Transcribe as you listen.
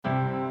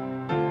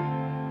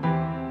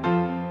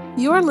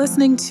You are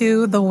listening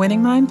to the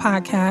Winning Mind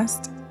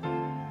Podcast.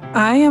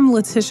 I am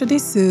Letitia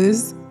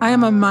D'Souza. I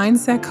am a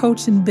mindset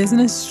coach and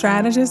business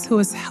strategist who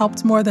has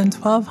helped more than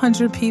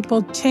 1,200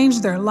 people change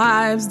their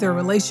lives, their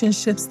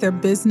relationships, their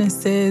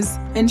businesses,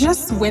 and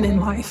just win in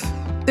life.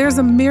 There's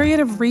a myriad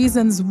of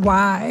reasons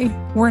why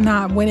we're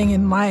not winning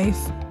in life.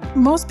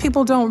 Most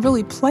people don't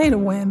really play to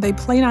win, they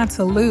play not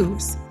to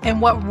lose.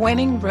 And what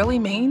winning really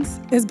means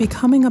is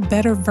becoming a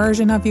better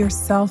version of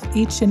yourself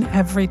each and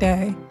every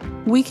day.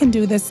 We can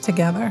do this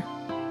together.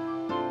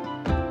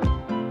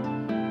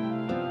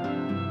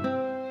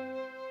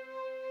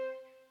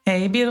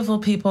 Hey, beautiful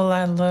people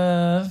I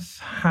love.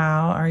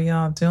 How are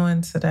y'all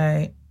doing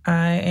today?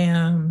 I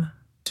am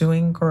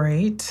doing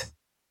great.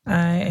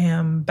 I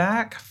am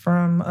back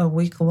from a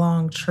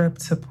week-long trip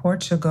to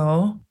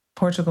Portugal.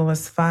 Portugal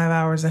is 5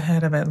 hours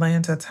ahead of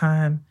Atlanta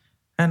time,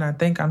 and I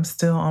think I'm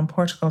still on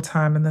Portugal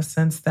time in the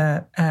sense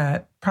that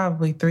at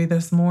probably 3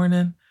 this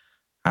morning,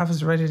 I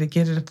was ready to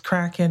get it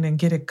cracking and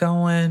get it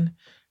going.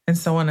 And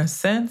so in a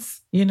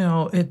sense,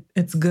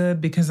 it's good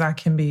because I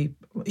can be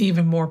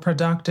even more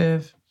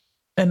productive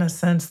in a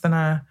sense than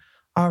I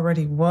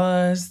already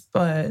was.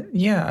 But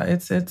yeah,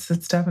 it's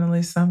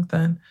definitely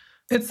something.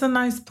 It's a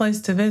nice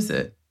place to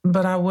visit,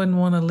 but I wouldn't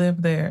want to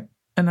live there.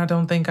 And I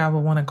don't think I would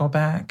want to go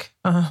back.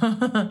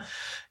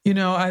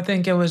 I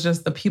think it was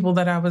just the people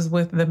that I was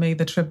with that made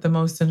the trip the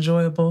most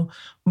enjoyable.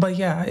 But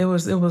yeah, it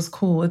was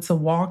cool. It's a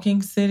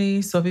walking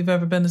city. So if you've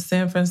ever been to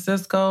San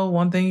Francisco,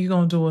 one thing you're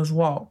going to do is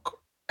walk.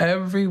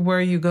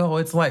 Everywhere you go,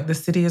 it's like the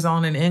city is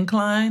on an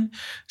incline.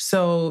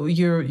 So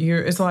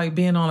it's like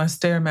being on a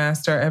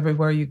Stairmaster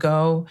everywhere you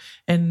go.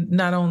 And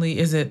not only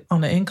is it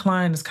on an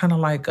incline, it's kind of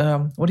like,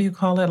 what do you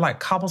call it? Like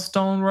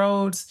cobblestone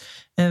roads.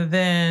 And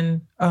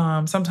then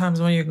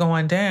sometimes when you're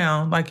going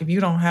down, like if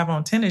you don't have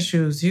on tennis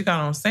shoes, you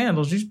got on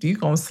sandals, you're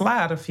going to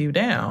slide a few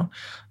down.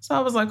 So I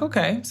was like,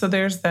 okay, so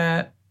there's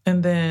that.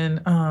 And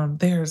then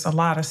there's a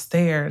lot of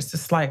stairs.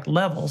 It's like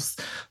levels.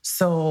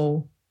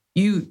 So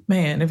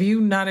if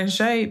you're not in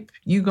shape,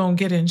 you're going to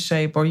get in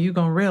shape or you're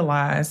going to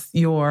realize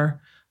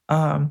your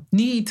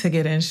need to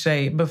get in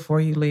shape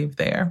before you leave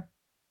there.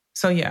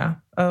 So yeah,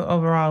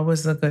 overall it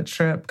was a good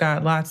trip.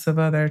 Got lots of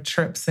other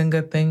trips and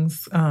good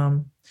things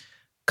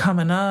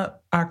coming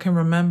up. I can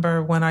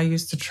remember when I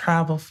used to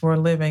travel for a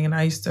living and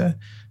I used to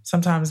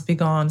sometimes be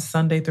gone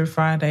Sunday through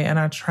Friday and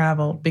I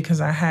traveled because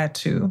I had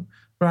to,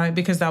 right?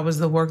 Because that was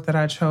the work that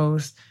I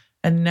chose.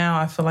 And now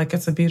I feel like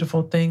it's a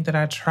beautiful thing that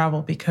I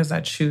travel because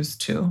I choose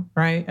to,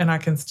 right? And I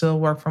can still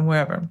work from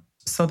wherever.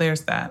 So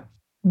there's that.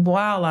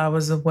 While I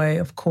was away,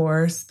 of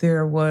course,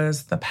 there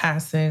was the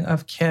passing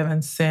of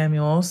Kevin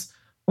Samuels,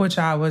 which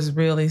I was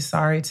really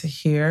sorry to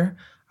hear.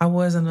 I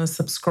wasn't a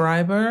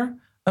subscriber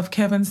of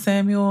Kevin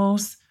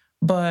Samuels,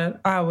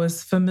 but I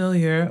was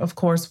familiar, of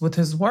course, with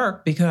his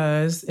work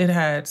because it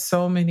had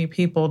so many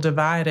people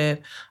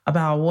divided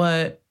about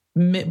what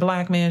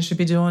Black men should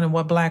be doing and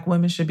what Black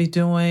women should be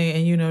doing.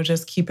 And,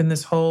 just keeping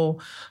this whole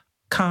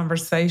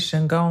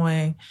conversation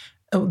going.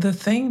 The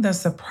thing that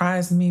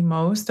surprised me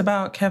most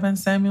about Kevin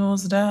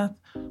Samuels' death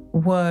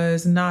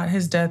was not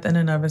his death in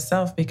and of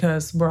itself,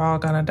 because we're all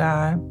going to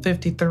die.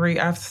 53.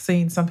 I've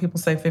seen some people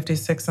say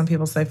 56, some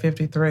people say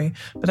 53,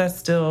 but that's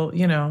still,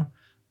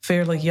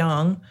 fairly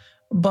young.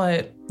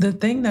 But the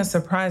thing that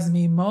surprised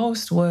me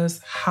most was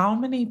how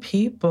many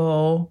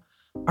people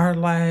are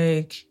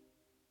like,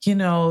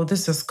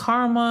 this is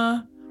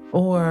karma,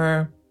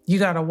 or you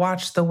got to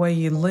watch the way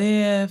you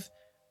live.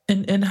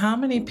 And how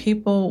many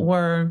people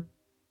were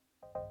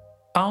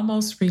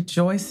almost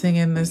rejoicing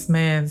in this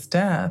man's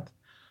death.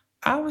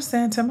 I was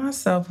saying to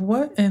myself,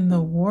 what in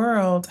the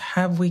world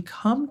have we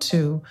come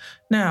to?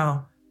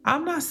 Now,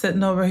 I'm not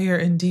sitting over here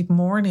in deep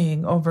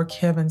mourning over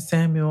Kevin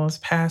Samuels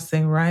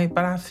passing, right?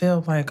 But I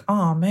feel like,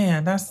 oh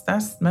man,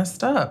 that's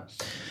messed up.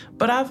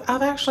 But I've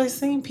actually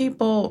seen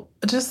people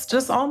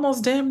just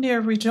almost damn near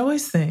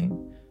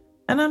rejoicing.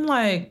 And I'm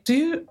like,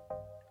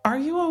 are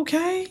you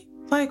okay?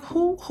 Like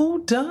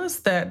who does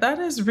that? That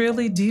is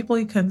really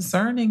deeply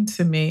concerning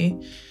to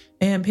me.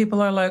 And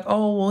people are like,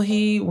 oh, well,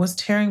 he was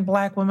tearing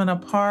Black women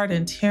apart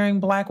and tearing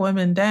Black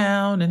women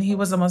down, and he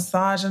was a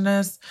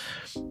misogynist.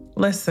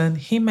 Listen,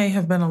 he may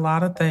have been a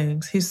lot of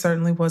things. He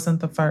certainly wasn't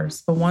the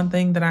first. But one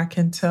thing that I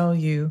can tell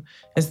you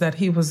is that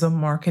he was a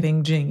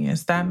marketing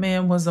genius. That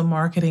man was a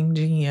marketing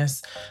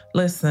genius.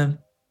 Listen,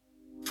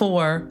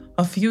 for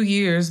a few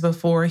years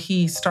before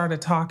he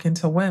started talking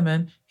to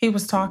women, he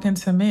was talking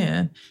to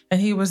men, and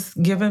he was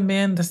giving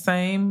men the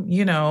same,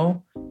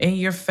 in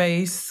your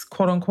face,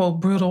 quote unquote,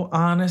 brutal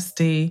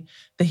honesty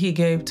that he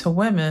gave to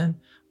women.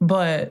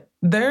 But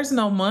there's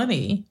no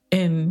money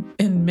in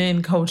in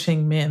men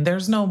coaching men.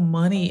 There's no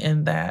money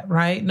in that,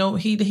 right? No,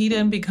 he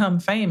didn't become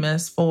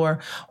famous for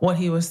what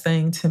he was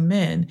saying to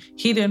men.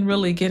 He didn't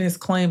really get his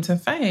claim to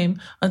fame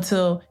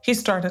until he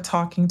started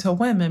talking to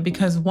women,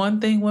 because one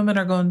thing women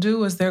are going to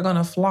do is they're going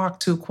to flock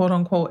to quote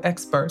unquote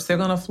experts. They're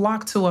going to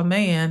flock to a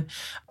man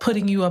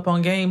putting you up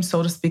on game,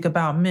 so to speak,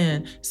 about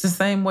men. It's the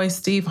same way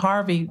Steve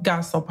Harvey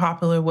got so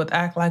popular with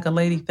Act Like a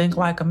Lady, Think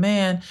Like a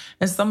Man.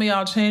 And some of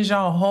y'all changed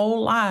y'all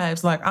whole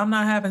lives. Like, I'm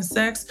not having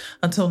sex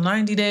until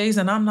 90 days,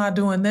 and I'm not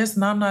doing this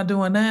and I'm not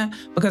doing that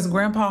because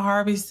Grandpa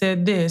Harvey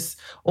said this,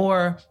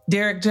 or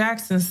Derek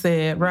Jackson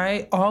said,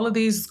 right? All of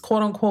these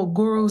quote unquote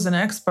gurus and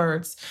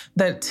experts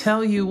that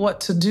tell you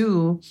what to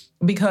do,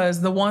 because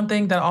the one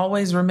thing that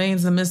always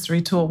remains a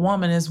mystery to a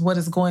woman is what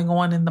is going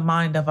on in the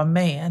mind of a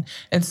man.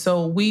 And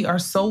so we are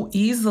so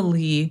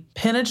easily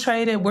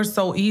penetrated. We're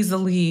so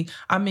easily,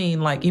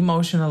 like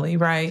emotionally,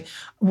 right?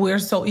 We're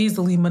so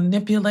easily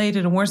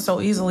manipulated, and we're so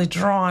easily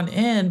drawn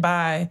in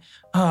by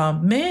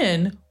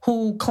men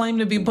who claim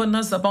to be putting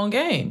us up on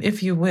game,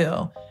 if you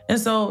will. And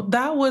so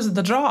that was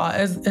the draw.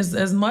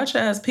 As much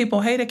as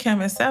people hated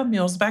Kevin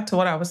Samuels, back to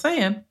what I was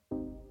saying,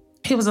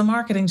 he was a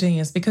marketing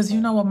genius, because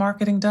you know what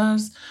marketing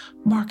does?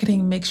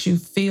 Marketing makes you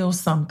feel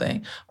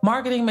something.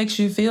 Marketing makes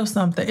you feel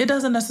something. It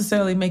doesn't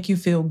necessarily make you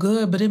feel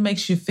good, but it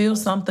makes you feel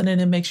something,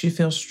 and it makes you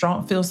feel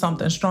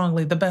something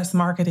strongly. The best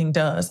marketing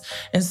does.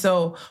 And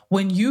so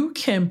when you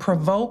can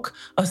provoke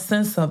a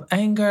sense of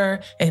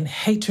anger and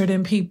hatred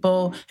in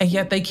people, and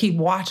yet they keep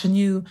watching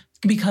you,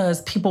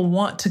 because people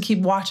want to keep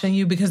watching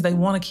you because they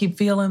want to keep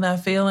feeling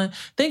that feeling.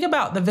 Think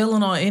about the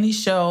villain on any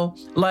show,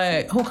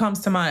 like, who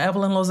comes to mind?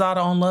 Evelyn Lozada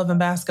on Love and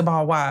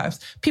Basketball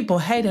Wives. People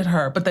hated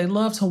her, but they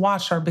loved to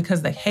watch her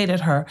because they hated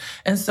her.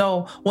 And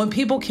so when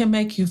people can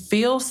make you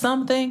feel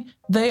something,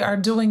 they are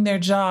doing their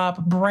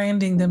job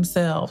branding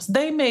themselves.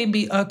 They may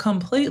be a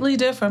completely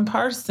different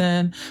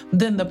person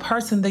than the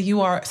person that you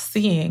are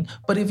seeing.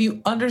 But if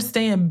you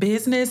understand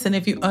business and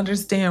if you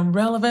understand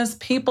relevance,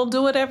 people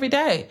do it every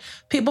day.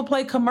 People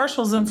play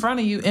commercials in front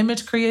of you.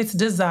 Image creates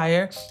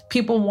desire.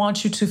 People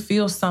want you to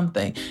feel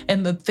something.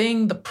 And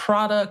the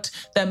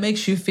product that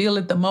makes you feel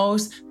it the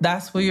most,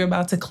 that's where you're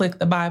about to click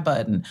the buy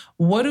button.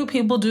 What do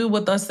people do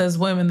with us as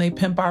women? They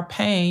pimp our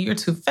pain. You're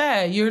too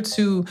fat. You're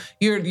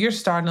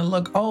starting to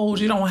look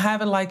old. You don't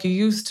have it like you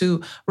used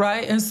to,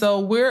 right? And so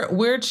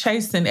we're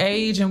chasing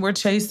age, and we're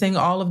chasing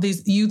all of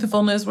these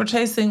youthfulness. We're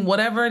chasing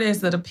whatever it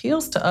is that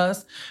appeals to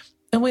us.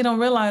 And we don't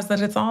realize that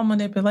it's all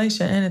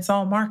manipulation and it's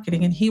all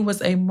marketing. And he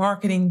was a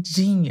marketing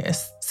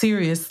genius,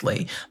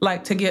 seriously.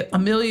 Like, to get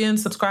 1 million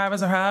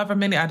subscribers, or however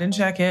many, I didn't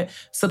check it,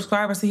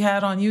 subscribers he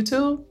had on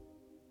YouTube,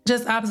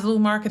 just absolute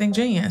marketing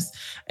genius.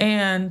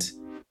 And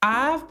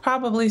I've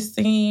probably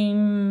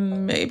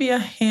seen maybe a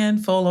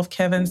handful of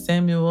Kevin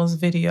Samuels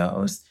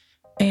videos.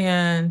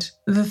 And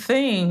the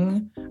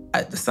thing,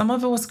 some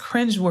of it was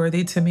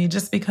cringeworthy to me,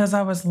 just because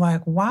I was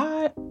like,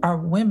 why are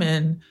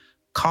women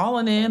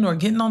calling in or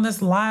getting on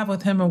this live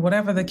with him, or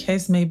whatever the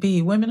case may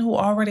be? Women who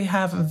already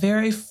have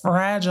very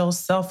fragile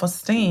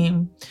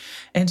self-esteem,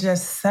 and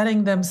just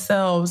setting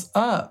themselves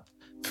up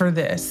for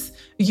this.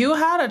 You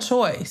had a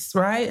choice,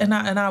 right? And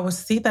I would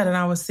see that, and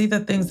I would see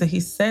the things that he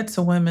said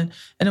to women,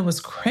 and it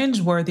was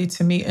cringeworthy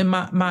to me. And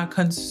my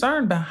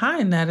concern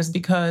behind that is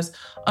because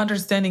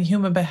understanding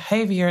human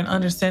behavior and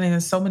understanding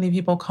that so many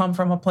people come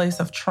from a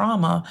place of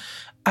trauma,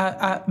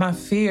 my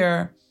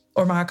fear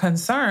or my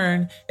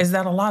concern is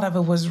that a lot of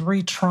it was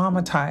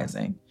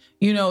re-traumatizing.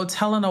 You know,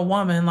 telling a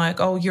woman like,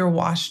 oh, you're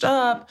washed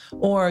up,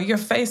 or your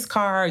face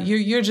card,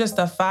 you're just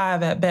a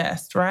 5 at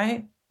best,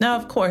 right? Now,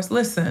 of course,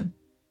 listen,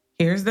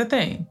 here's the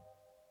thing.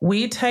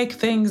 We take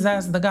things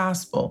as the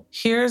gospel.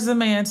 Here's a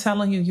man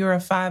telling you you're a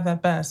 5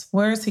 at best.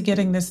 Where is he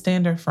getting this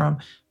standard from?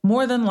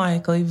 More than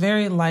likely,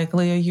 very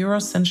likely, a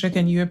Eurocentric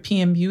and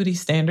European beauty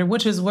standard,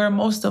 which is where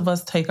most of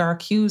us take our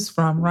cues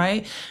from,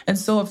 right? And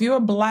so if you're a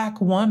Black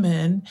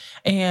woman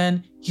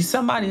and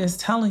somebody is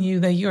telling you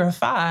that you're a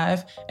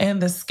 5,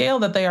 and the scale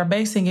that they are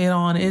basing it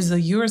on is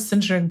a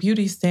Eurocentric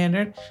beauty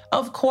standard,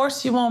 of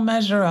course you won't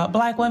measure up.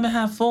 Black women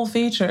have full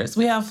features.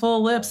 We have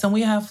full lips, and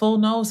we have full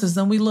noses,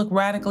 and we look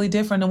radically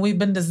different, and we've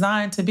been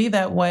designed to be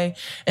that way.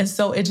 And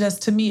so it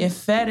just, to me, it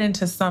fed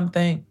into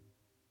something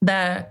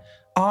that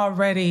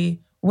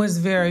already was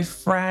very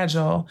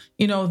fragile.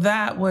 You know,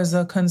 that was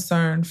a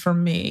concern for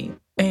me.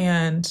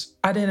 And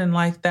I didn't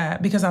like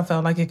that, because I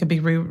felt like it could be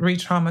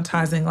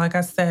re-traumatizing, like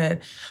I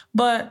said.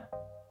 But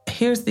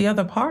here's the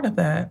other part of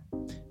that.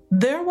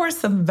 There were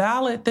some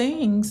valid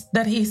things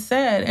that he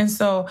said. And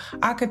so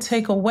I could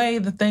take away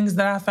the things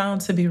that I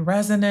found to be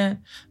resonant,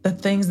 the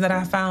things that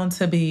I found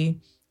to be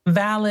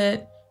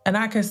valid. And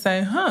I could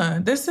say,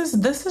 this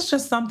is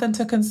just something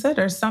to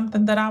consider,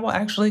 something that I will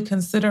actually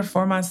consider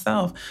for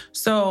myself.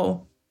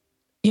 So,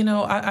 you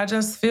know, I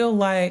just feel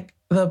like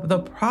the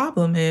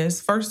problem is,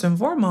 first and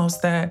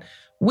foremost, that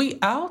We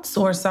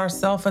outsource our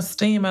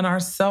self-esteem and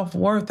our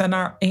self-worth and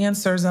our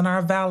answers and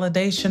our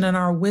validation and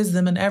our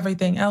wisdom and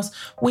everything else.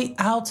 We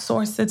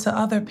outsource it to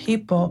other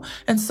people.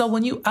 And so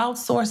when you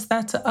outsource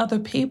that to other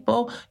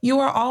people, you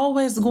are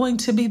always going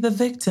to be the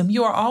victim.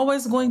 You are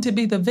always going to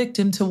be the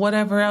victim to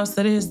whatever else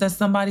it is that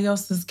somebody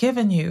else has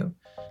given you.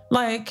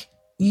 Like,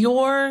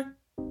 your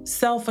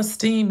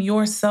self-esteem,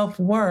 your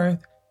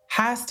self-worth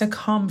has to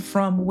come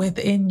from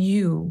within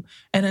you.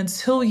 And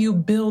until you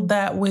build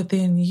that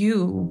within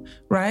you,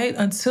 right?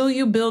 Until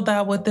you build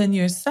that within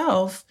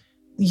yourself,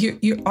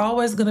 you're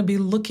always going to be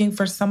looking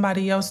for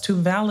somebody else to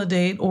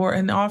validate,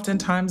 and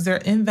oftentimes they're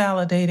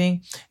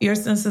invalidating your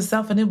sense of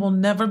self, and it will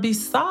never be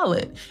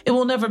solid. It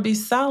will never be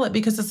solid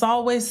because it's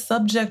always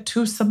subject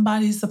to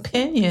somebody's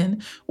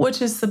opinion,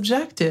 which is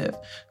subjective.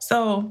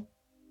 So,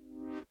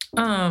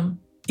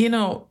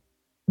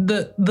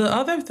 the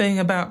other thing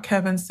about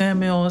Kevin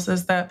Samuels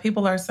is that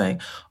people are saying,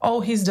 oh,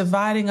 he's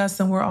dividing us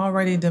and we're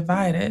already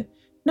divided.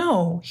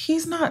 No,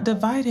 he's not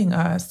dividing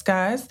us,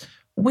 guys.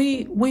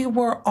 We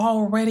were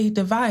already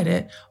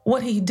divided.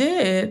 What he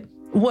did,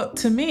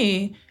 to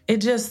me, it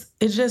just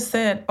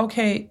said,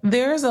 okay,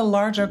 there's a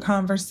larger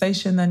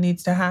conversation that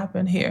needs to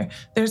happen here.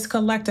 There's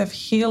collective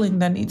healing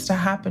that needs to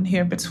happen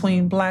here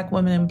between Black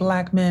women and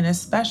Black men,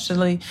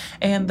 especially.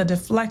 And the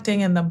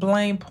deflecting and the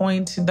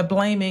the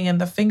blaming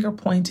and the finger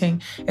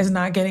pointing is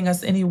not getting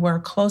us anywhere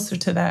closer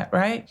to that,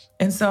 right?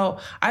 And so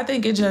I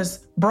think it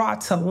just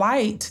brought to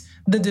light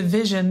the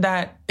division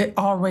that it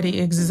already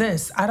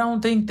exists. I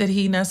don't think that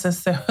he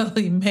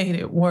necessarily made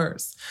it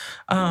worse.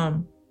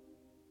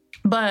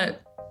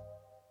 But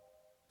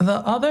the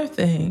other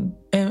thing,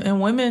 and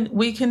women,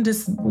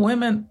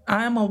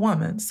 I am a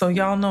woman, so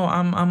y'all know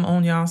I'm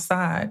on y'all's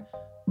side.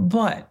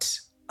 But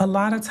a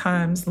lot of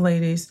times,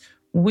 ladies,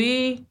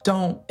 we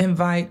don't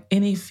invite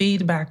any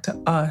feedback to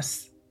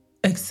us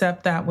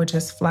except that which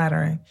is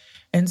flattering.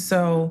 And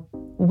so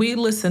we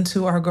listen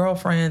to our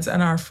girlfriends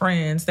and our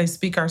friends. They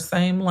speak our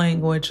same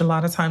language. A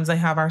lot of times they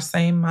have our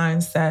same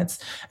mindsets.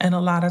 And a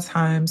lot of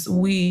times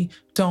we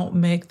don't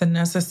make the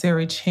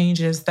necessary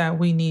changes that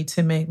we need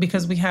to make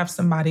because we have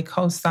somebody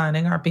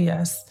co-signing our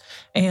BS.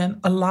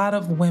 And a lot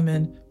of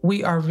women,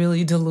 we are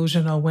really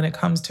delusional when it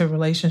comes to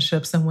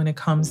relationships and when it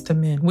comes to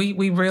men.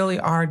 We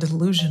really are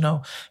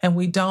delusional and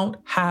we don't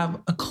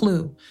have a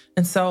clue.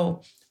 And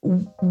so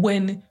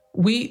when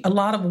a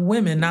lot of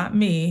women, not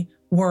me,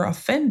 were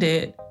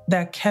offended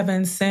that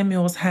Kevin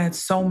Samuels had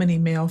so many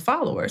male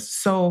followers.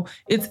 So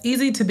it's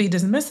easy to be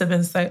dismissive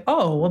and say,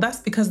 oh, well, that's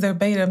because they're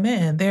beta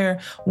men, they're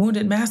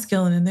wounded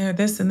masculine, and they're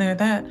this and they're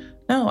that.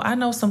 No, I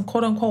know some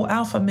quote unquote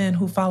alpha men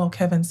who follow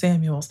Kevin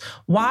Samuels.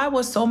 Why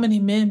would so many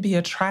men be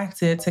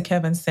attracted to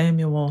Kevin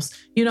Samuels?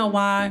 You know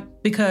why?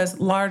 Because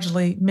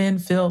largely men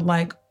feel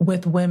like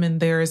with women,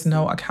 there is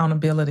no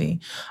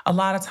accountability. A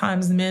lot of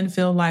times men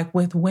feel like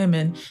with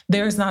women,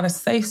 there is not a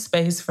safe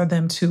space for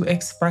them to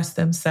express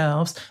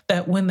themselves,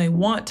 that when they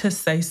want to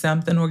say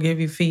something or give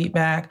you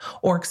feedback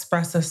or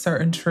express a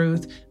certain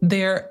truth,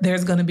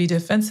 there's going to be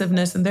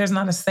defensiveness and there's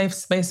not a safe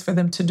space for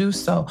them to do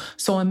so.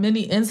 So in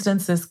many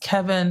instances,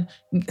 Kevin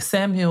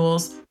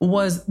Samuels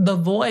was the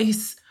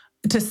voice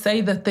to say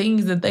the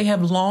things that they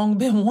have long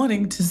been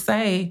wanting to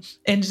say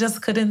and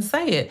just couldn't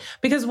say it.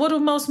 Because what do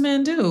most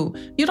men do?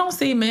 You don't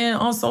see men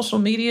on social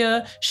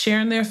media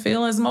sharing their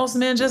feelings. Most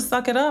men just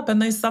suck it up and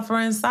they suffer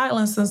in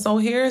silence. And so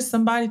here's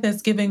somebody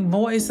that's giving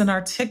voice and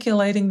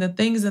articulating the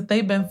things that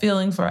they've been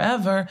feeling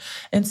forever.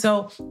 And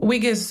so we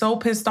get so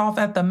pissed off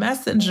at the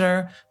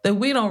messenger that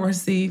we don't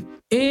receive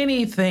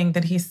anything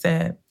that he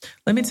said.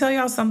 Let me tell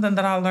y'all something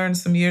that I learned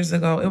some years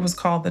ago. It was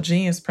called the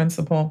Genius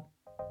Principle.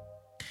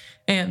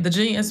 And the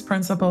Genius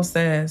Principle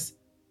says,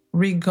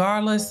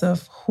 regardless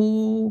of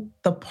who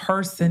the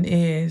person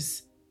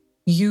is,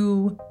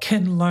 you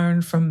can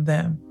learn from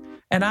them.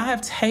 And I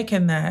have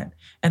taken that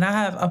and I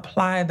have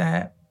applied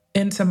that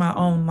into my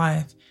own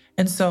life.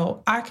 And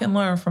so I can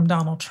learn from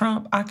Donald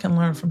Trump. I can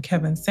learn from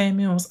Kevin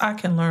Samuels. I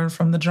can learn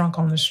from the drunk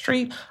on the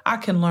street. I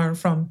can learn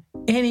from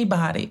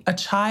anybody, a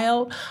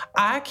child.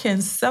 I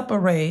can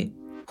separate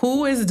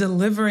who is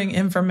delivering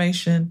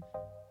information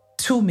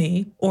to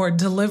me or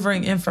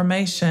delivering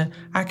information.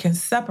 I can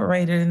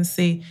separate it and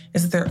see,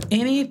 is there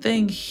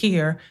anything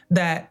here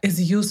that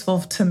is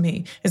useful to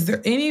me? Is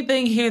there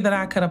anything here that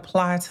I could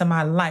apply to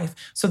my life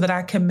so that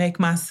I can make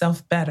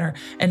myself better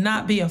and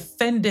not be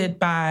offended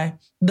by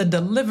the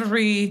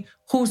delivery,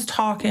 who's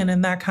talking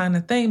and that kind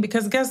of thing?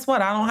 Because guess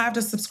what? I don't have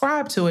to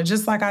subscribe to it,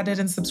 just like I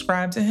didn't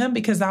subscribe to him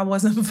because I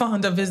wasn't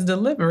fond of his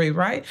delivery,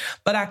 right?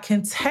 But I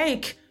can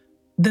take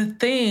the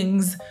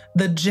things,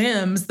 the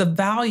gems, the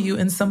value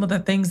in some of the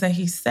things that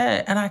he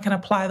said, and I can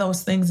apply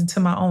those things into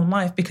my own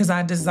life because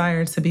I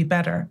desire to be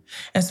better.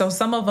 And so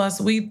some of us,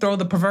 we throw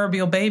the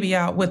proverbial baby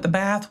out with the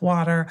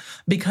bathwater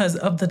because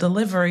of the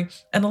delivery.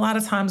 And a lot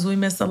of times we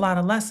miss a lot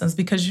of lessons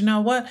because you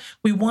know what?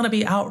 We want to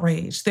be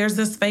outraged. There's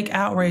this fake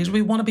outrage.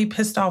 We want to be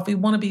pissed off. We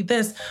want to be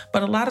this.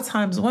 But a lot of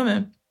times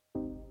women,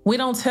 We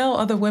don't tell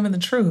other women the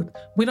truth.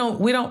 We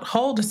don't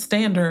hold a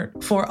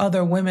standard for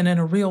other women in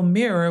a real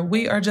mirror.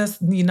 We are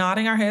just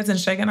nodding our heads and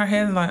shaking our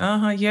heads and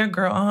like, yeah,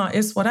 girl,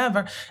 it's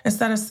whatever.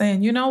 Instead of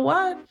saying, you know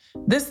what?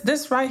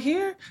 This right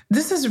here,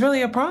 this is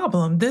really a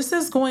problem. This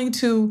is going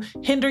to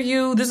hinder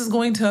you. This is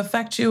going to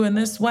affect you in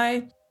this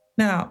way.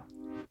 Now,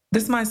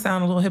 this might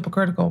sound a little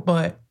hypocritical,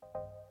 but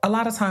a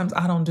lot of times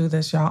I don't do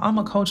this, y'all. I'm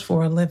a coach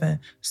for a living.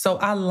 So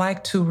I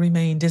like to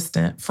remain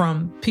distant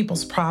from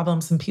people's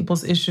problems and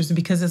people's issues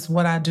because it's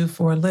what I do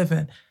for a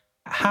living.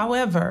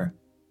 However,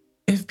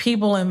 if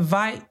people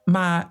invite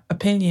my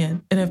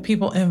opinion and if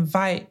people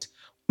invite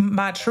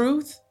my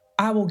truth,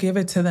 I will give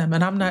it to them.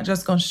 And I'm not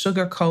just going to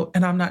sugarcoat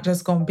and I'm not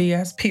just going to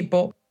BS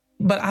people,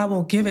 but I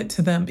will give it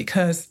to them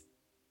because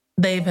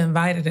they've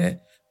invited it.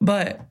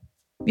 But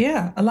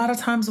yeah, a lot of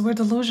times we're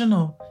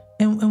delusional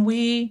and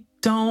we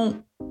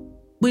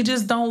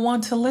just don't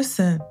want to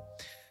listen.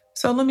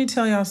 So let me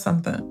tell y'all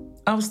something.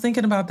 I was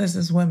thinking about this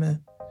as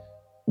women.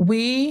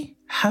 We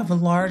have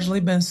largely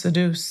been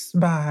seduced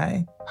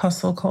by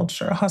hustle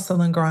culture,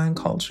 hustle and grind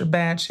culture,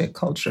 bad chick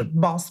culture,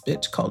 boss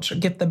bitch culture,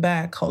 get the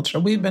bag culture.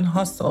 We've been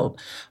hustled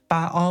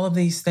by all of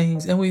these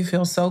things and we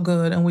feel so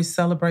good and we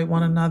celebrate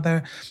one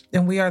another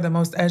and we are the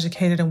most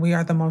educated and we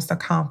are the most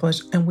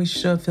accomplished and we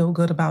should feel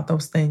good about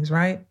those things,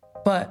 right?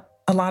 But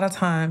a lot of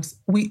times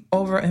we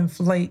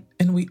overinflate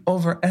and we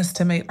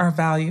overestimate our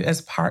value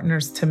as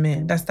partners to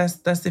men.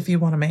 That's if you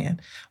want a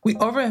man. We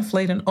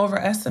overinflate and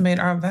overestimate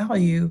our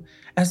value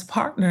as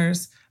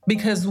partners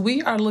because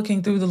we are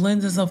looking through the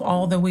lenses of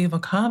all that we've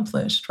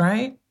accomplished,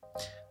 right?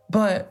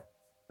 But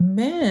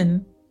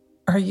men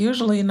are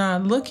usually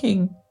not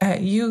looking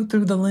at you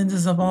through the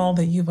lenses of all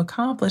that you've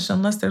accomplished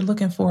unless they're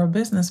looking for a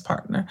business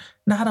partner,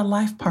 not a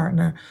life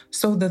partner.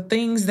 So the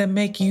things that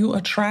make you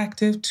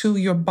attractive to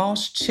your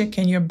boss chick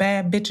and your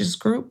bad bitches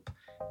group,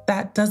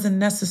 that doesn't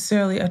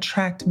necessarily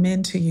attract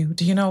men to you.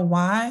 Do you know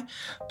why?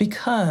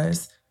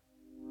 Because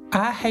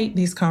I hate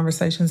these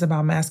conversations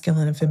about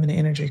masculine and feminine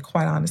energy,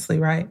 quite honestly,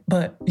 right?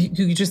 But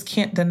you just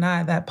can't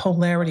deny that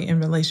polarity in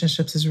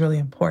relationships is really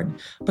important.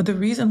 But the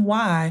reason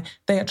why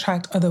they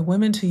attract other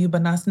women to you,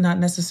 but not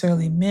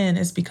necessarily men,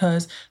 is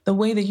because the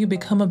way that you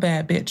become a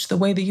bad bitch, the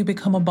way that you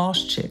become a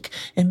boss chick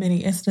in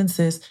many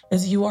instances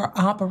is you are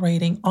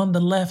operating on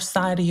the left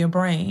side of your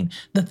brain,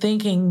 the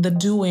thinking, the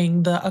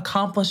doing, the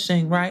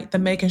accomplishing, right? The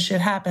making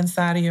shit happen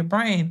side of your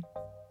brain.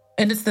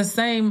 And it's the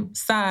same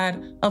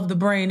side of the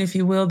brain, if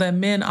you will, that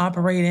men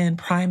operate in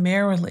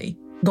primarily.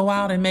 Go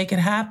out and make it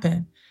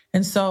happen.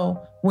 And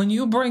so when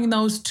you bring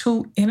those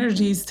two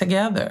energies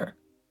together,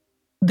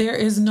 there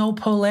is no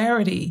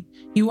polarity.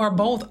 You are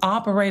both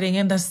operating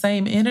in the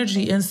same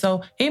energy. And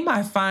so he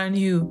might find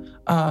you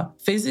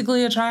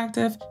physically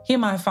attractive. He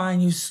might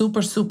find you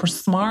super, super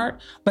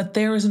smart, but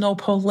there is no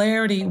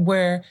polarity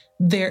where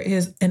there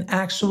is an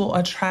actual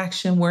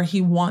attraction where he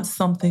wants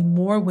something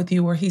more with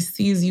you or he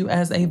sees you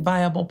as a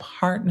viable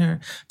partner.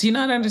 Do you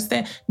not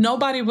understand?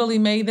 Nobody really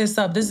made this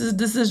up. This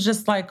is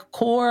just like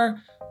core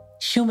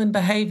human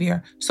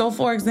behavior. So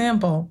for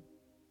example,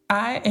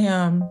 I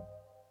am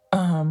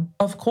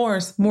of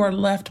course, more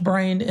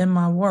left-brained in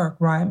my work,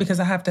 right? Because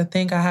I have to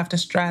think, I have to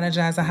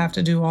strategize, I have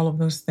to do all of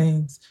those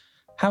things.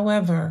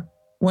 However,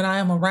 when I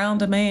am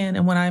around a man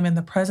and when I'm in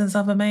the presence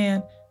of a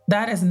man,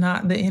 that is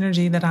not the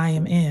energy that I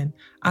am in.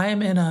 I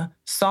am in a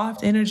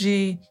soft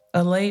energy,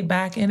 a laid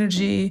back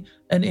energy,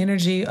 an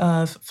energy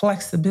of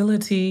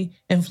flexibility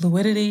and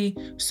fluidity.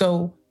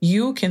 So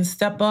you can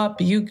step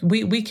up,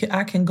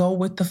 I can go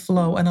with the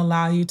flow and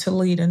allow you to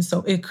lead. And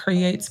so it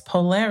creates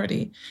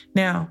polarity.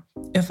 Now,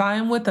 if I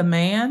am with a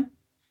man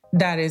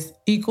that is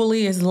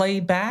equally as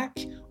laid back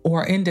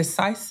or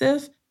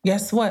indecisive,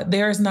 guess what?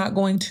 There is not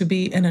going to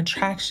be an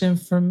attraction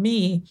for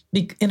me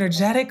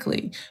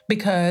energetically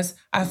because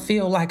I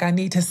feel like I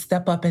need to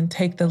step up and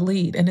take the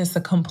lead. And it's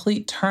a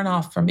complete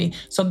turnoff for me.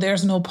 So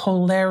there's no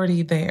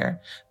polarity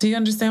there. Do you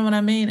understand what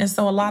I mean? And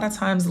so a lot of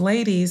times,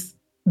 ladies,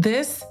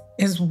 this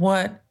is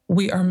what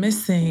we are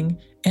missing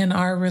in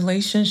our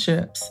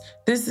relationships.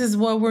 This is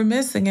what we're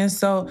missing. And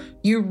so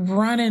you're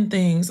running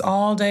things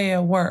all day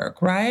at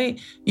work, right?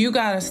 You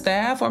got a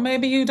staff, or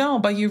maybe you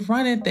don't, but you're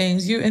running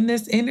things. You're in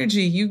this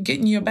energy. You get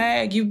in your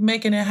bag, you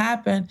making it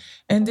happen.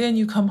 And then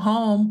you come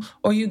home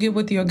or you get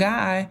with your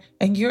guy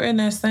and you're in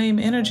that same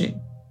energy.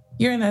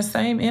 You're in that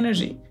same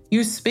energy.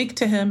 You speak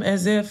to him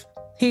as if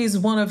he's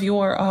one of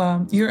your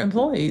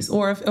employees,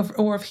 or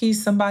if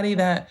he's somebody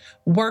that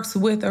works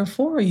with or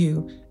for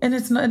you. And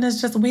it's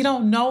just we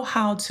don't know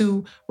how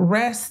to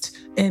rest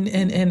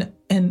and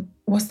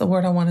what's the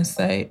word I want to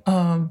say?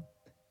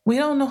 We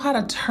don't know how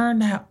to turn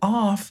that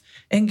off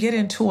and get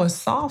into a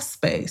soft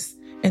space,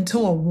 into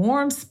a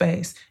warm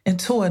space,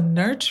 into a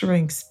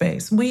nurturing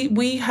space.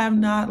 We have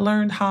not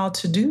learned how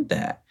to do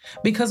that.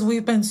 because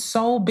we've been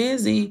so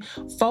busy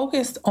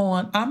focused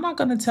on, I'm not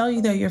going to tell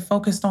you that you're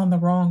focused on the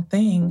wrong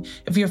thing.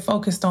 If you're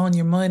focused on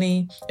your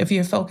money, if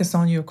you're focused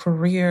on your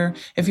career,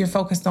 if you're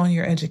focused on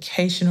your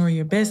education or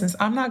your business,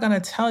 I'm not going to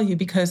tell you,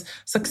 because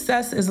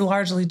success is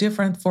largely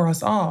different for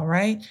us all,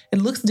 right?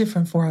 It looks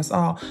different for us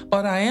all.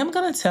 But I am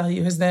going to tell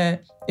you is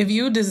that if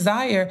you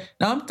desire,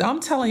 now I'm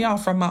telling y'all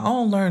from my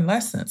own learned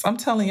lessons. I'm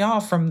telling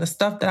y'all from the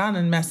stuff that I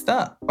done messed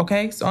up.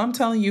 Okay. So I'm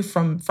telling you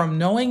from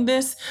knowing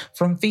this,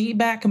 from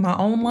feedback in my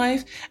own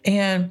life,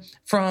 and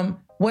from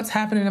what's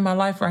happening in my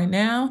life right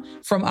now,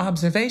 from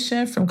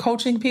observation, from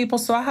coaching people.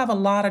 So I have a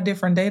lot of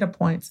different data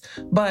points.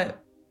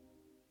 But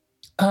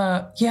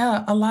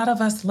yeah, a lot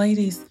of us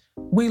ladies,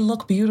 we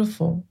look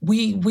beautiful.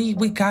 We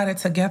got it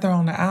together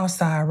on the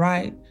outside,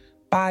 right?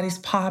 Bodies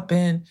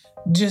popping,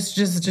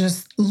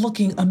 just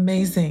looking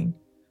amazing.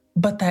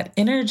 But that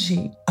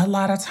energy, a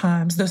lot of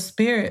times, the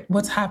spirit,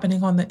 what's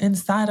happening on the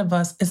inside of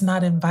us is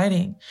not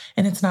inviting,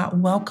 and it's not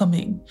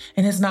welcoming,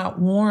 and it's not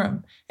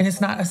warm, and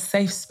it's not a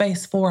safe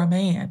space for a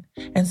man.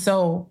 And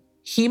so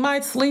he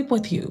might sleep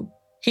with you.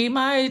 He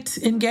might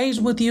engage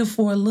with you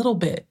for a little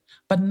bit,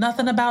 but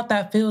nothing about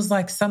that feels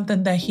like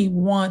something that he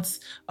wants,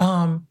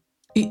 long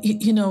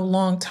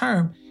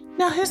term.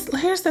 Now,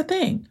 here's the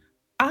thing.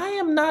 I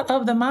am not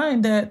of the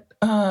mind that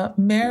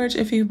marriage,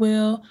 if you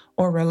will,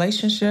 or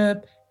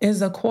relationship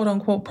is a quote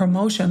unquote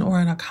promotion or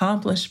an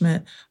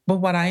accomplishment. But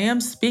what I am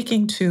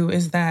speaking to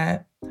is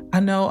that I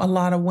know a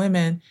lot of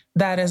women,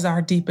 that is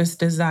our deepest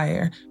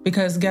desire.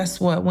 Because guess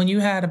what? When you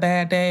had a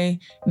bad day,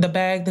 the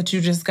bag that you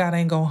just got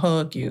ain't gonna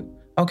hug you.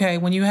 Okay,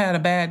 when you had a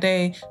bad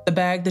day, the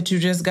bag that you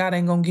just got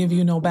ain't gonna give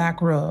you no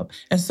back rub.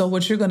 And so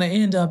what you're gonna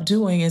end up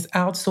doing is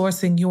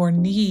outsourcing your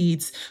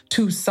needs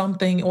to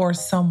something or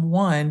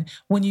someone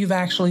when you've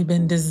actually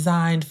been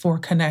designed for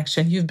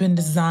connection. You've been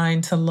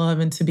designed to love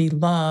and to be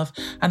loved.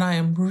 And I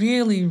am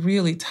really,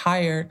 really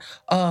tired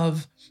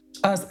of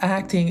us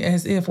acting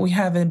as if we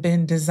haven't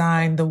been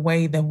designed the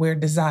way that we're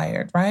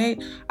desired,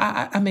 right?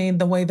 I mean,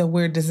 the way that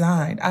we're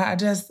designed. I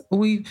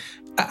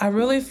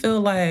really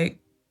feel like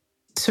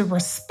to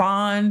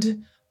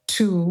respond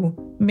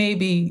to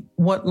maybe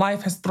what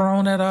life has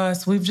thrown at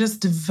us, we've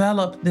just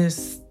developed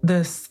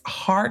this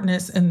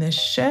hardness in this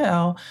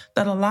shell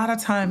that a lot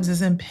of times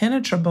is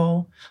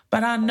impenetrable.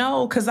 But I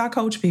know because I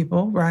coach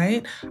people,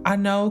 right? I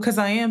know because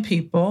I am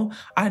people.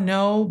 I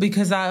know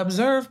because I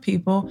observe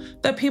people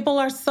that people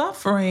are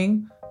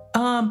suffering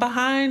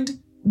behind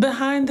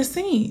the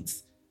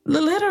scenes.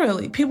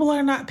 Literally, people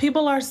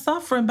are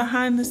suffering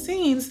behind the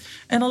scenes.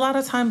 And a lot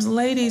of times,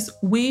 ladies,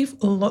 we've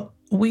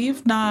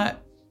not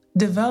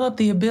developed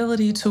the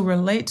ability to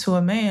relate to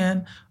a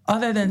man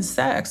other than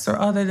sex or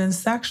other than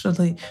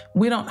sexually.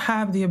 We don't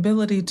have the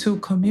ability to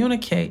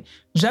communicate.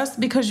 Just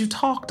because you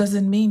talk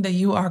doesn't mean that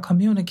you are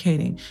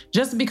communicating.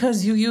 Just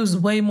because you use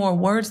way more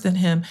words than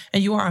him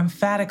and you are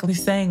emphatically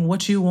saying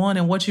what you want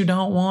and what you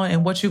don't want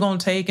and what you're going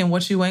to take and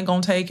what you ain't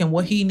going to take and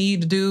what he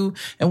need to do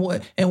and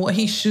what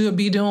he should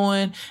be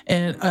doing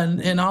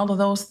and all of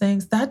those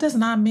things, that does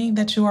not mean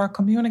that you are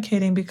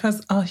communicating,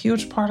 because a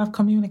huge part of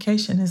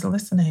communication is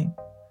listening.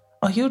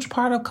 A huge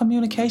part of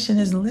communication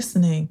is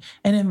listening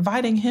and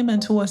inviting him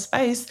into a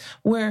space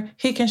where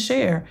he can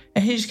share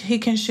and he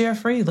can share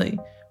freely.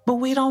 But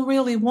we don't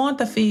really want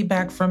the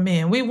feedback from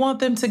men. We want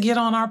them to get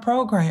on our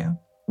program.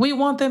 We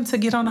want them to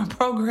get on our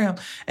program,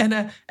 and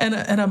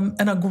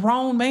a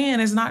grown man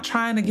is not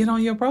trying to get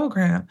on your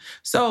program.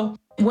 So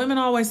women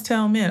always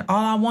tell men,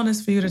 all I want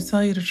is for you to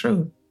tell you the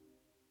truth.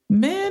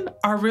 Men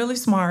are really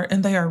smart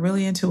and they are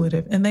really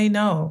intuitive, and they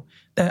know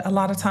that a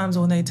lot of times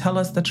when they tell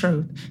us the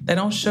truth, they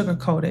don't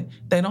sugarcoat it.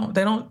 They don't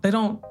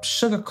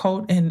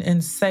sugarcoat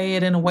and say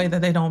it in a way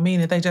that they don't mean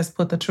it. They just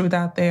put the truth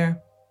out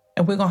there,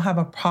 and we're gonna have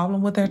a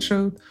problem with their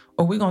truth,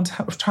 or we're gonna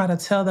try to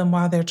tell them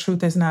why their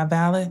truth is not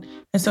valid.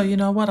 And so you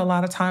know what? A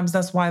lot of times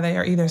that's why they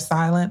are either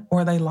silent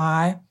or they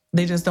lie.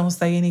 They just don't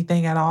say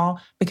anything at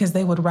all because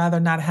they would rather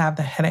not have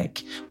the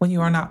headache when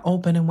you are not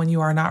open and when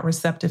you are not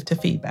receptive to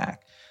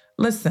feedback.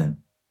 Listen,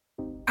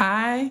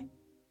 I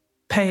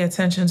pay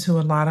attention to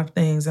a lot of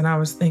things, and I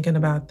was thinking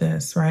about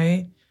this,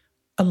 right?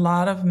 A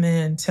lot of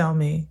men tell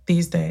me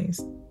these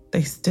days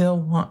they still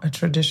want a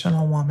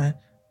traditional woman.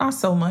 Not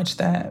so much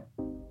that,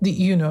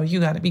 you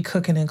got to be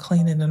cooking and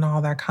cleaning and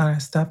all that kind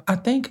of stuff. I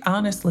think,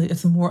 honestly,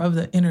 it's more of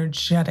the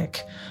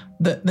energetic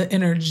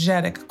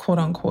quote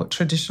unquote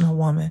traditional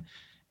woman.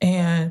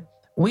 And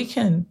we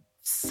can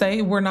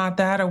say we're not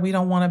that or we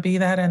don't want to be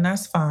that, and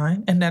that's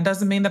fine. And that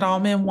doesn't mean that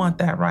all men want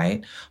that,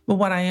 right? But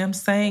what I am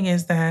saying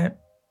is that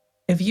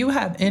if you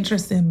have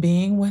interest in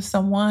being with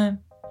someone,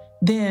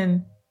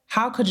 then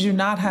how could you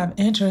not have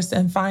interest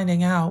in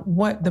finding out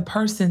what the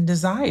person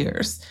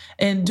desires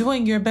and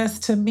doing your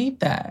best to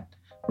meet that,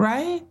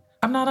 right?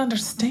 I'm not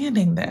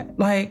understanding that.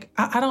 Like,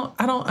 I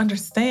don't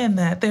understand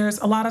that. There's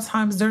a lot of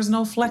times there's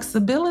no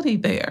flexibility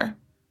there.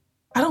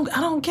 I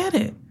don't get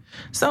it.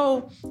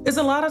 So it's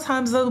a lot of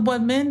times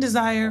what men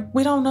desire,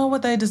 we don't know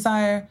what they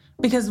desire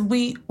because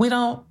we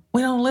don't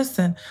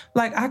listen.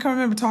 Like, I can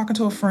remember talking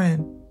to a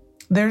friend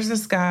there's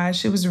this guy,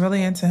 she was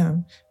really into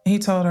him. And he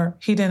told her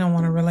he didn't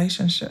want a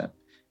relationship.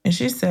 And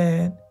she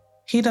said,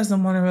 he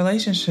doesn't want a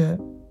relationship.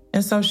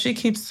 And so she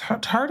keeps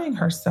hurting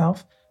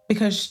herself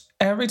because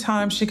every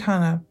time she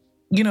kind of,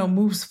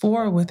 moves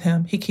forward with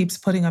him, he keeps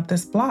putting up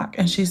this block.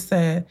 And she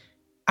said,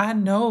 I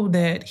know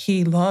that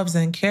he loves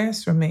and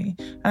cares for me.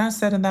 And I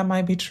said, and that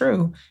might be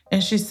true.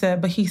 And she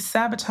said, but he's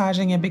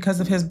sabotaging it because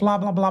of his blah,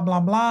 blah, blah,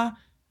 blah, blah.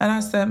 And I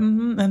said,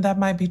 and that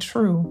might be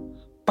true.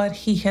 But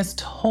he has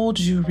told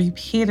you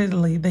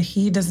repeatedly that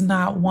he does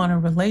not want a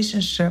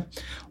relationship.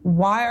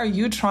 Why are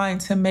you trying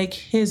to make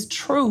his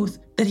truth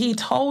that he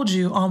told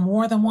you on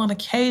more than one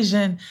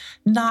occasion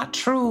not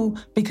true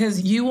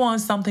because you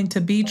want something to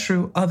be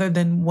true other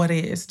than what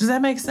is? Does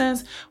that make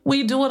sense?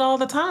 We do it all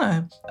the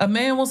time. A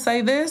man will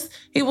say this.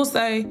 He will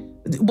say,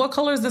 what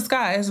color is the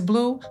sky? It's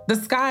blue. The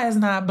sky is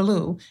not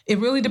blue. It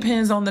really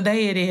depends on the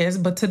day it is.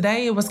 But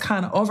today it was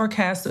kind of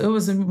overcast. So it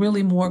was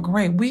really more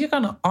gray. We are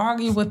going to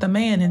argue with the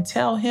man and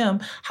tell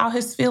him how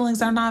his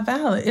feelings are not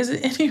valid. Is there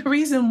any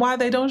reason why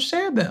they don't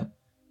share them?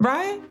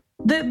 Right?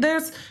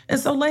 And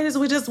so ladies,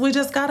 we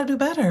just got to do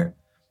better.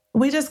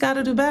 We just got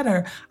to do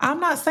better. I'm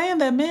not saying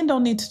that men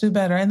don't need to do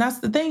better. And that's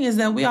the thing is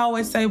that we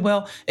always say,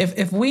 well,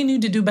 if we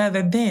need to do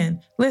better,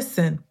 then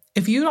listen,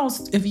 if you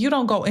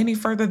don't go any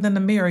further than the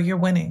mirror, you're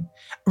winning.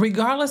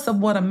 Regardless of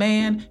what a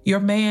man,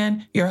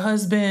 your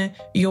husband,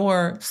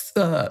 your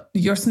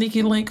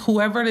sneaky link,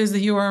 whoever it is that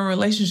you are in a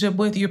relationship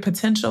with, your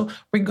potential,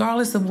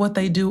 regardless of what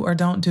they do or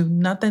don't do,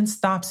 nothing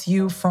stops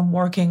you from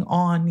working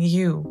on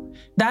you.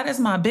 That is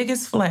my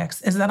biggest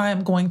flex, is that I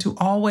am going to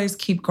always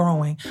keep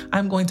growing.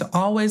 I'm going to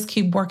always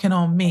keep working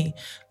on me.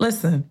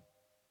 Listen,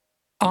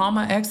 all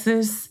my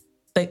exes,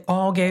 they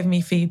all gave me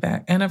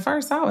feedback. And at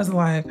first I was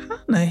like, how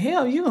in the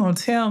hell you gonna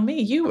tell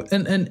me?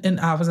 And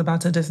I was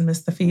about to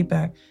dismiss the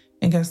feedback.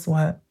 And guess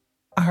what?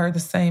 I heard the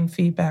same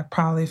feedback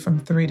probably from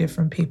 3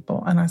 different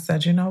people. And I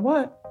said, you know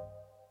what?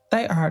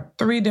 They are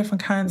 3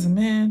 different kinds of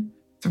men,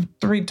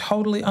 3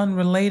 totally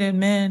unrelated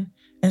men.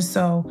 And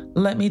so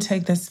let me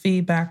take this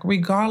feedback,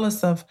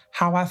 regardless of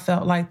how I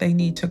felt like they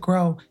need to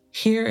grow.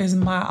 Here is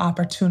my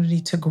opportunity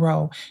to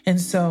grow.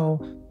 And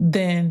so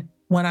then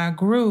when I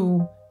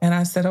grew, and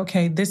I said,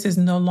 okay, this is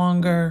no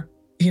longer,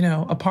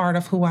 a part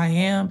of who I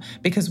am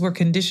because we're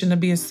conditioned to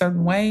be a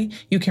certain way.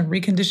 You can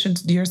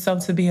recondition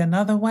yourself to be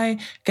another way.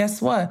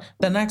 Guess what?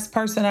 The next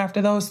person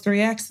after those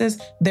 3 exes,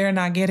 they're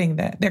not getting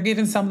that. They're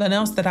getting something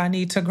else that I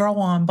need to grow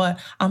on, but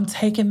I'm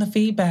taking the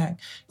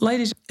feedback.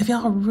 Ladies, if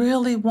y'all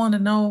really want to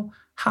know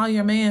how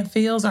your man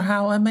feels or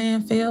how a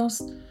man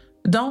feels,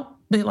 don't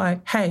be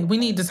like, hey, we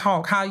need to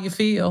talk how you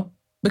feel,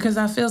 because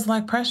that feels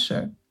like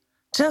pressure.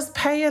 Just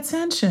pay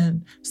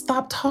attention.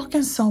 Stop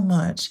talking so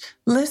much.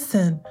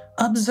 Listen,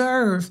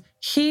 observe.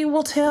 He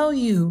will tell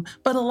you.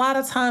 But a lot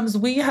of times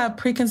we have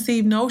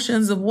preconceived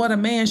notions of what a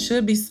man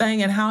should be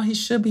saying and how he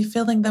should be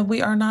feeling that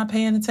we are not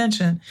paying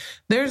attention.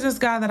 There's this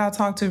guy that I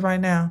talk to right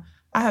now.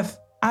 I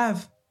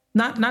have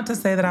not to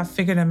say that I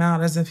figured him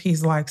out as if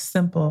he's like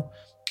simple,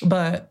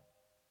 but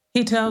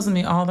he tells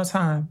me all the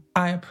time,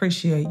 I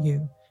appreciate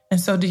you. And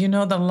so do you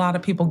know that a lot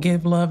of people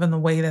give love in the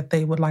way that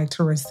they would like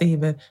to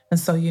receive it? And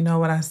so you know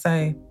what I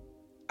say?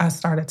 I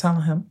started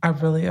telling him, I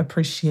really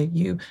appreciate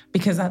you,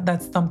 because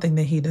that's something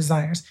that he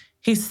desires.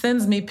 He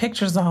sends me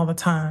pictures all the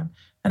time.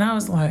 And I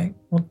was like,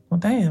 well,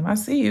 damn, I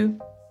see you.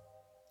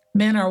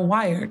 Men are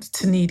wired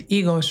to need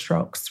ego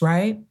strokes,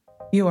 right?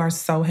 You are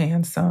so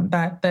handsome.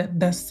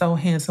 That's so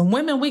handsome.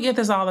 Women, we get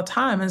this all the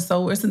time. And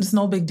so it's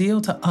no big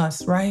deal to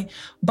us, right?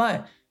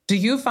 But do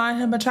you find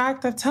him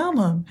attractive? Tell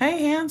him,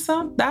 hey,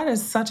 handsome, that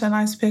is such a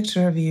nice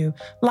picture of you.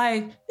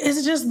 Like,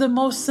 it's just the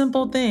most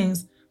simple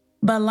things.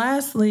 But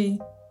lastly,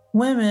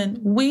 women,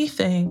 we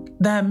think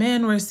that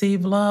men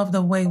receive love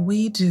the way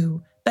we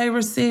do. They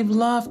receive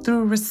love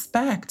through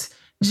respect.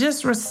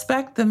 Just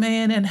respect the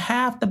man and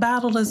half the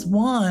battle is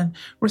won.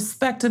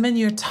 Respect him in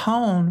your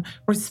tone.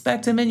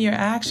 Respect him in your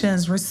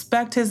actions.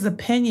 Respect his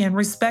opinion.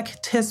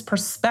 Respect his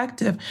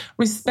perspective.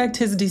 Respect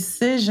his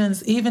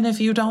decisions, even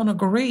if you don't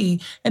agree.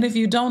 And if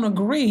you don't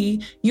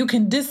agree, you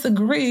can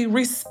disagree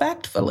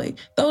respectfully.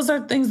 Those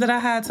are things that I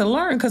had to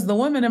learn because the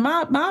women in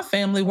my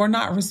family were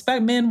not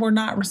men were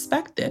not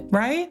respected,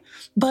 right?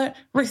 But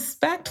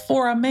respect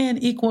for a man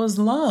equals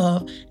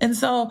love. And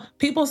so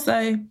people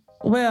say,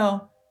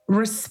 well,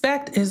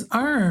 respect is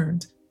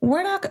earned.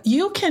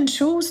 You can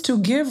choose to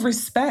give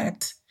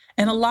respect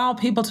and allow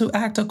people to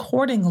act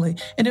accordingly.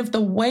 And if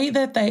the way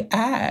that they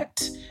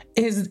act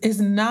is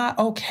not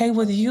okay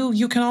with you,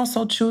 you can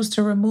also choose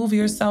to remove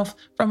yourself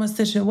from a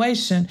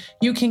situation.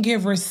 You can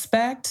give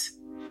respect,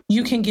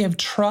 you can give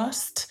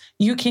trust,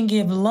 you can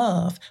give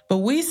love, but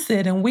we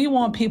sit and we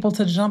want people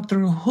to jump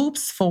through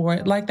hoops for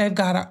it, like they've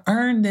got to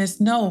earn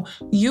this. No,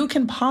 you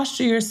can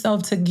posture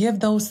yourself to give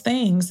those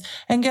things.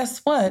 And guess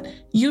what?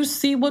 You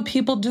see what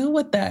people do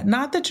with that.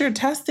 Not that you're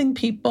testing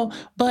people,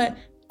 but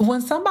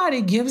when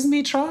somebody gives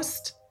me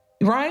trust,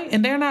 right?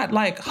 And they're not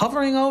like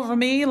hovering over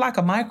me like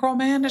a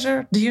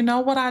micromanager. Do you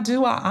know what I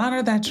do? I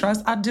honor that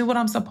trust. I do what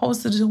I'm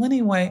supposed to do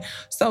anyway.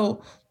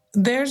 So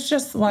there's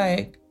just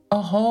like a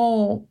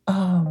whole,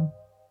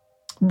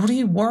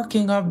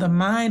 reworking of the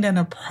mind and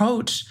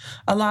approach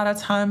a lot of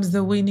times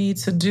that we need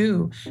to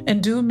do.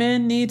 And do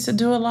men need to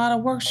do a lot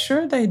of work?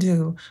 Sure, they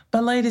do.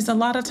 But ladies, a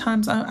lot of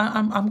times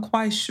I'm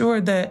quite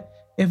sure that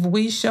if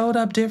we showed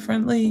up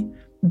differently,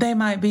 they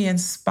might be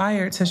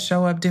inspired to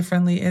show up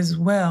differently as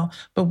well.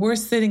 But we're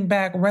sitting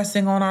back,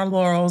 resting on our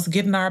laurels,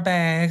 getting our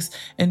bags,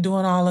 and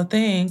doing all the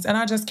things. And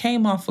I just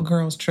came off a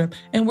girls' trip,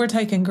 and we're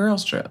taking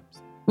girls'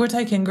 trips. We're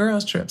taking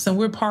girls' trips, and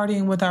we're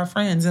partying with our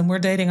friends, and we're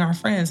dating our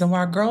friends. And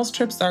while girls'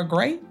 trips are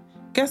great,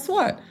 guess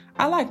what?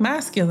 I like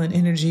masculine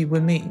energy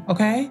with me,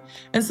 okay?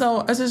 And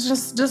so it's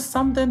just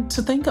something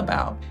to think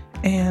about.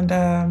 And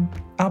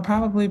I'll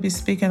probably be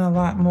speaking a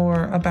lot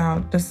more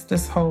about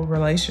this whole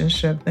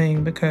relationship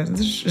thing because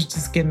it's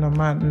just getting on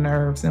my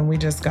nerves, and we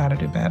just got to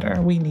do better.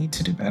 We need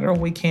to do better.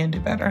 We can do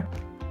better.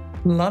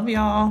 Love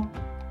y'all.